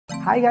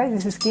Hi guys,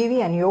 this is KV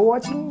and you're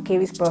watching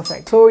KV's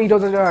Perfect. So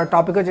ఈరోజు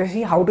topic వచ్చేసి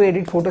how to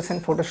edit photos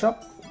and Photoshop.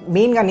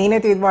 మెయిన్గా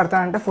నేనైతే ఏది వాడతా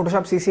అంటే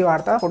ఫోటోషాప్ సీసీ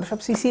వాడతా.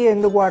 ఫోటోషాప్ సీసీ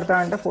ఎందుకు వాడతా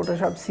అంటే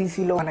ఫోటోషాప్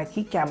సీసీలో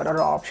మనకి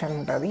కెమెరాలో ఆప్షన్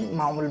ఉంటుంది.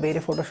 మామూలు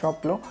వేరే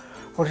ఫోటోషాప్లో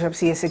ఫోటోషాప్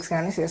CS6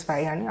 కానీ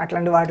CS5 కానీ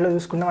అట్లాంటి వాటిలో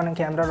చూసుకుంటే మనం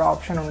కెమెరాలో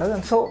ఆప్షన్ ఉండదు.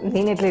 సో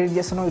నేను ఎట్లా ఎడిట్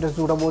చేస్తానో ఈరోజు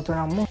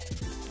చూడబోతున్నాము.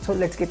 So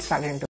let's get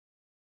started.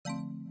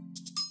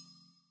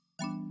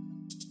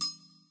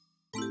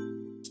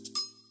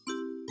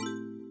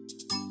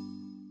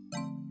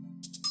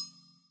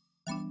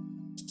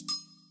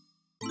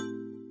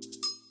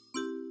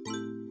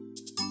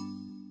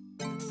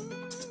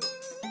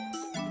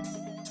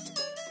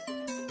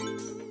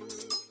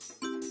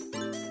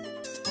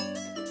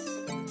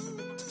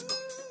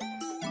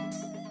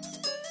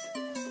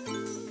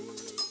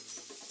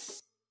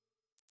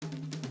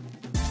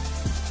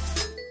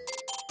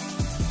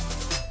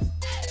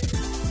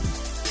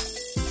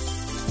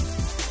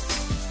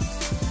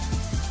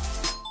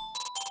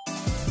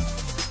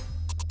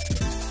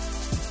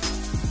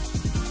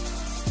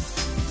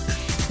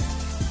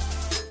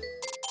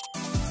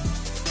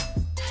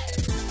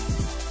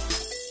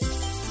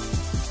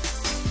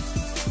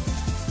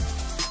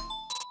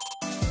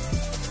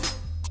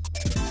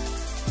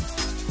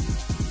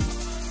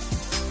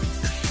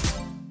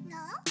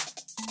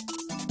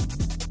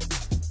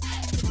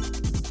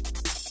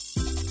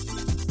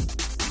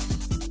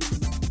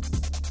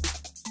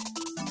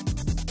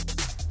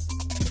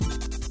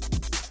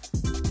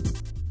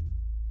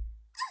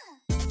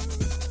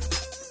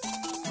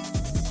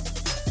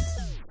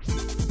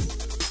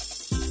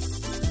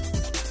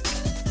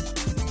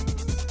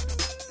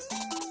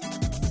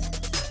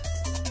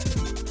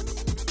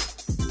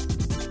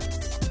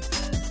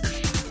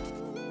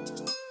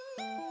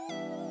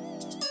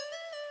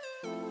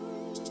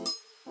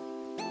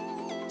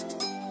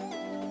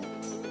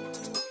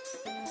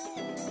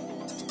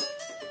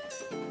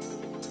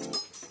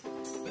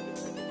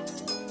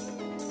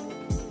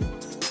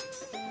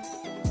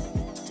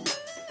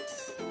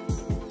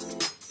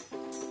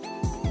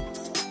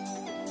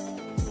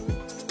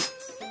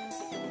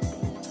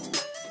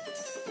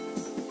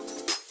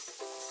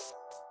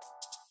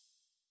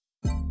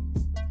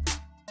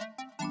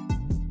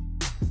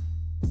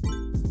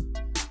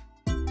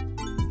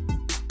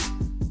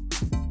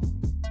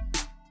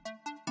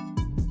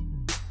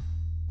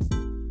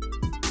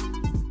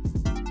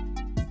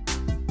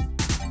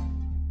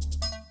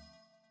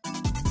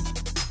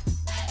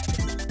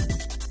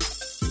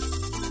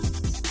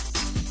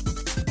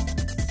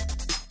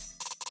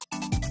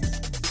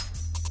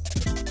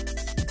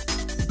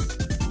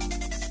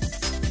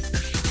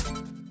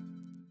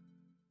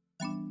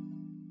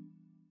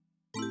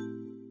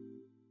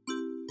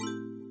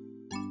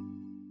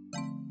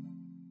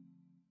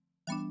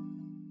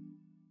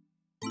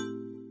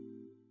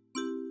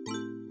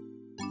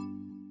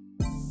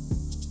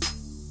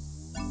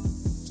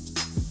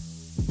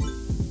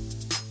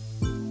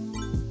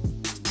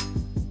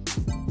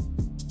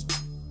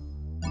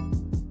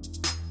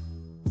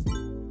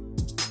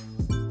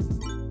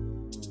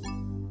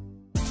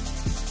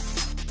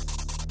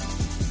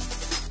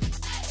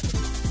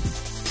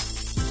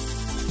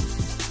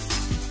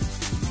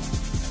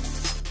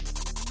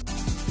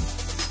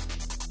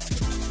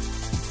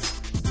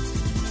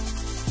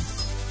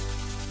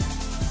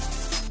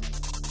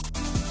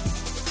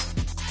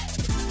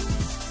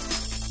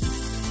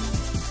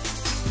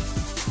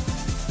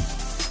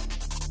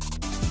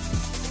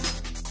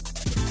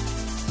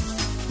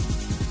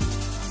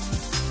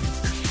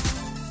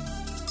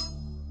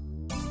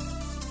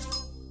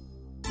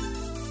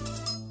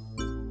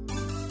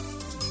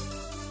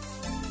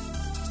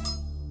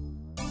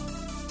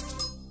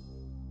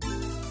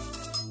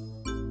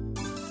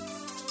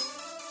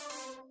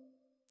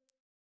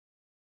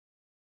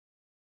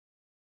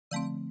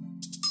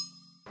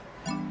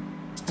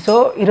 So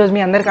ఈరోజు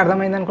మీ అందరికి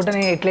అర్థమైంది అనుకుంటే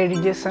నేను ఎట్లా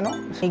ఎడిట్ చేస్తాను.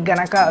 మీకు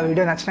కనుక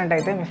వీడియో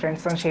నచ్చినట్టయితే మీ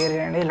ఫ్రెండ్స్తో షేర్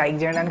చేయండి, లైక్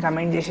చేయండి అని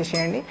కమెంట్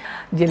చేసేసేయండి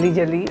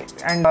జల్దీ.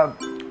 అండ్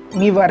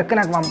మీ వర్క్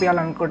నాకు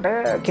పంపించాలనుకుంటే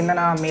కింద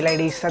నా మెయిల్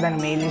ఐడి ఇస్తా, దాన్ని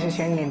మెయిల్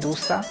చేసేసేయండి, నేను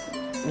చూస్తా.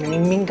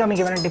 ఇంకా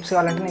మీకు ఏమైనా టిప్స్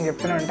కావాలంటే నేను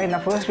చెప్తూనే ఉంటాను.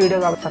 నా ఫస్ట్ వీడియో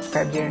కాబట్టి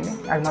సబ్స్క్రైబ్ చేయండి,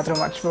 అది మాత్రం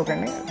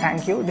మర్చిపోకండి.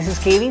 Thank you. This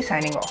is KV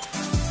signing off.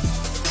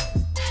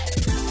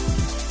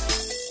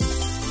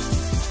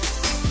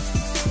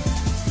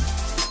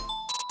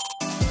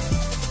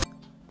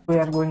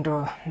 We are going to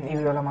ఈ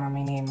వీడియోలో మనం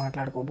ఏం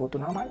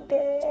మాట్లాడుకోబోతున్నాం అంటే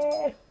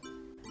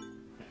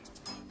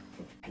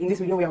in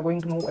this video we're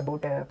going to know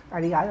about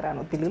అది కాదురా,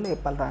 నువ్వు తెలుగులో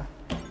చెప్పాలి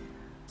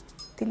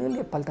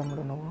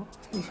తమ్ముడు. నువ్వు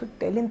you should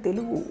tell in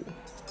Telugu.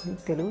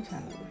 Telugu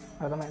channel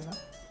అర్థమైందా?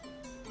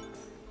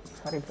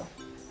 Sorry bro,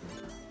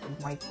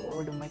 my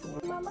code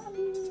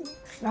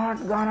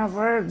not Gaana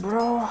work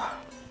bro.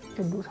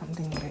 Do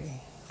something రే.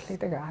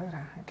 ఎట్లయితే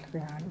కాదురా,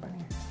 ఎట్లయితే కాని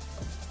పని.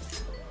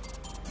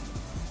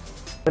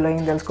 ఇలా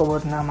ఏం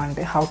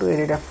తెలుసుకోబోతున్నామంటే how to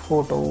edit a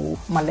photo.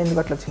 మళ్ళీ ఎందుకు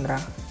అట్లా వచ్చిందిరా?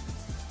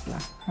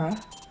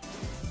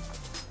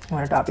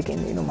 మన టాపిక్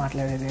ఏంది, నువ్వు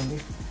మాట్లాడేది ఏంది?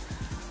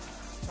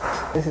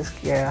 దిస్ ఇస్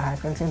హై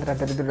ఫ్రెండ్స్ ఏంద్రా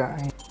దరిద్రుడా.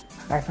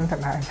 హై ఫ్రెండ్స్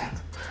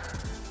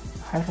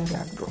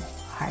కాదు bro,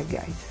 hi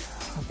guys.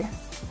 Okay,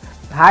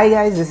 hi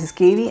guys, this is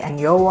KV and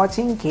you're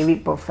watching KV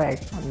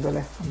perfect.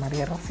 అందులో మరి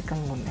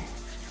రసికంగా ఉంది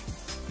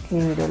ఈ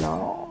వీడియోలో.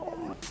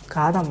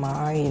 కాదమ్మా,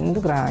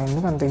 ఎందుకు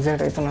అంత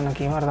ఎగ్జైట్ అవుతున్నా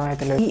నాకు ఏం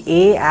అర్థమవుతలేదు. ఏ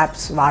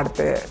యాప్స్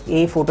వాడితే, ఏ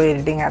ఫోటో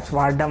ఎడిటింగ్ యాప్స్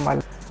వాడడం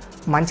వల్ల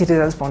మంచి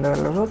రిజల్ట్స్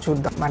పొందగలరో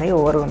చూద్దాం. మనీ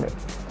ఓవర్ ఉంది.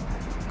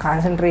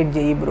 కాన్సన్ట్రేట్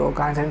చేయి బ్రో,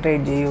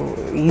 కాన్సన్ట్రేట్ చేయు.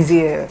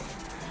 ఈజీ,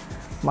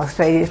 మస్తు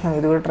ట్రై చేసినావు,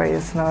 ఇది కూడా ట్రై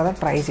చేస్తున్నావు కదా,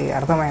 ట్రై చేయి.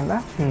 అర్థమైందా?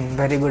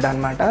 వెరీ గుడ్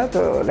అనమాట.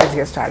 So let's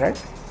get started.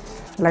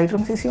 Light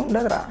room CC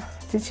ఉండదురా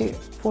చిచ్చి.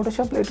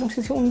 Photoshop light room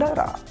CC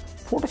ఉండదురా.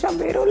 Photoshop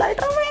వేరు, లైట్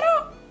రూమ్ వేరు.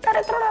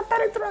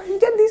 తరెత్తురా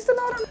ఇంకేం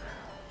తీస్తున్నారు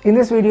ఇన్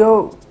దిస్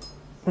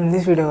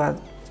వీడియో కాదు.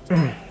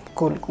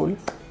 కూల్.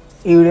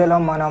 ఈ వీడియోలో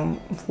మనం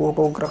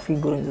ఫోటోగ్రఫీ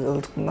గురించి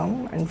తెలుసుకుందాం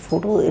అండ్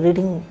ఫోటో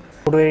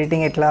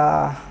ఎడిటింగ్ ఎట్లా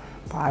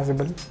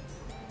పాసిబుల్.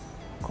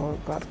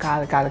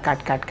 కాదు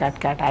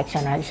కట్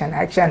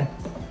యాక్షన్.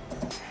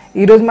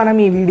 ఈరోజు మనం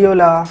ఈ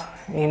వీడియోలో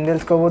ఏం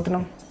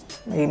తెలుసుకోబోతున్నాం.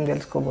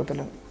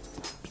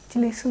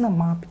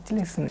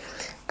 పిచ్చిలేస్తుంది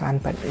కానీ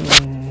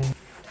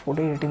ఫోటో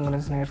ఎడిటింగ్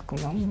గురించి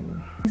నేర్చుకుందాం.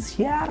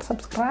 Share,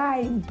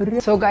 subscribe.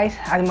 సో గైస్,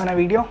 అది మన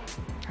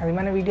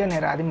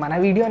వీడియోనేరా.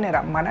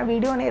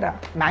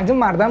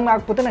 మ్యాక్సిమం అర్థం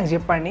కాకపోతే నాకు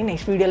చెప్పండి.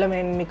 నెక్స్ట్ వీడియోలో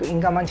నేను మీకు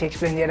ఇంకా మంచి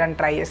ఎక్స్ప్లెయిన్ చేయడానికి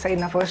ట్రై చేస్తాను.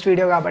 ఇది నా ఫస్ట్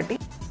వీడియో కాబట్టి.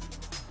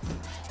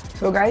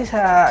 సో గైస్,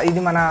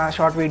 ఇది మన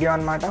షార్ట్ వీడియో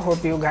అనమాట.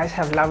 Hope you guys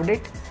have loved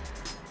it.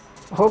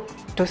 Hope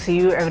to see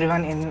you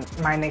everyone in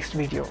my next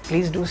video.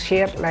 Please do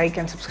share, like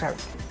and subscribe.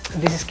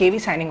 This is KV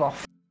signing off.